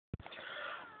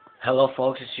Hello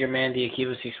folks, it's your man, the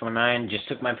Akivas 619. Just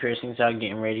took my piercings out,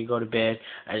 getting ready to go to bed.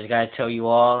 I just gotta tell you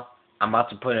all, I'm about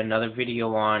to put another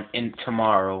video on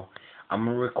tomorrow. I'm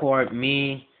gonna record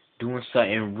me doing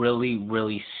something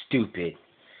really stupid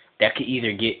that could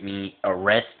either get me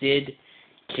arrested,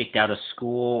 kicked out of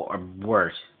school, or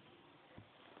worse,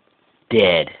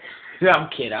 dead. I'm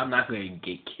kidding, I'm not gonna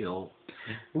get killed.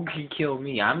 Who can kill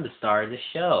me? I'm the star of the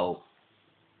show.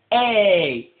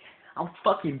 Hey! I'm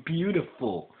fucking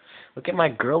beautiful. Look at my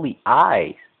girly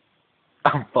eyes.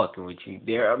 I'm fucking with you.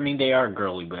 They are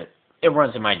girly, but it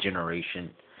runs in my generation.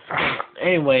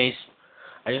 Anyways,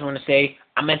 I just want to say,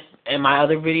 in my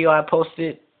other video I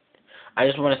posted, I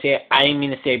just want to say, I didn't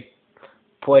mean to say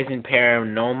poison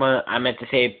paranoma. I meant to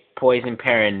say poison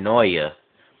paranoia.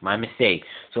 My mistake.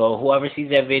 So whoever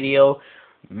sees that video,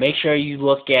 make sure you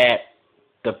look at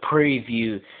the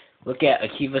preview. Look at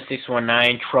Akivas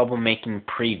 619 Troublemaking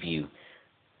Preview.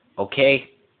 Okay?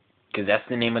 Because that's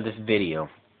the name of this video.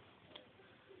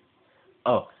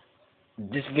 Oh,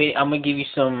 this video, I'm going to give you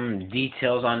some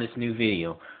details on this new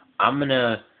video. I'm going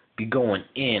to be going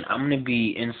in. I'm going to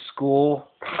be in school.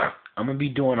 I'm going to be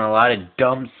doing a lot of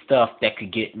dumb stuff that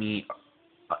could get me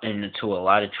into a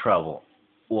lot of trouble.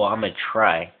 Well, I'm going to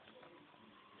try.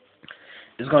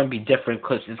 It's going to be different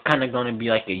clips. It's kind of going to be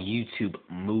like a YouTube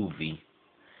movie.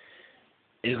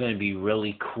 It's going to be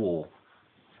really cool.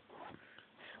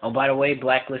 Oh, by the way,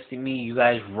 blacklisting me, you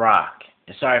guys rock.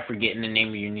 And sorry for getting the name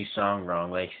of your new song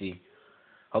wrong, Lexi.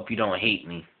 Hope you don't hate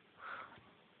me.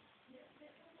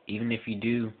 Even if you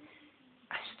do,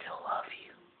 I still love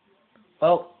you.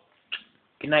 Well,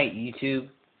 good night, YouTube.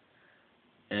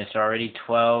 And it's already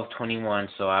 12:21,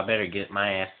 so I better get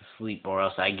my ass to sleep, or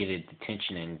else I get a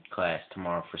detention in class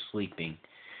tomorrow for sleeping.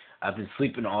 I've been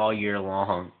sleeping all year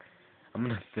long. I'm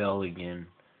gonna fail again.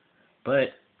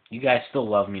 But you guys still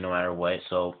love me no matter what,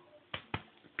 so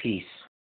peace.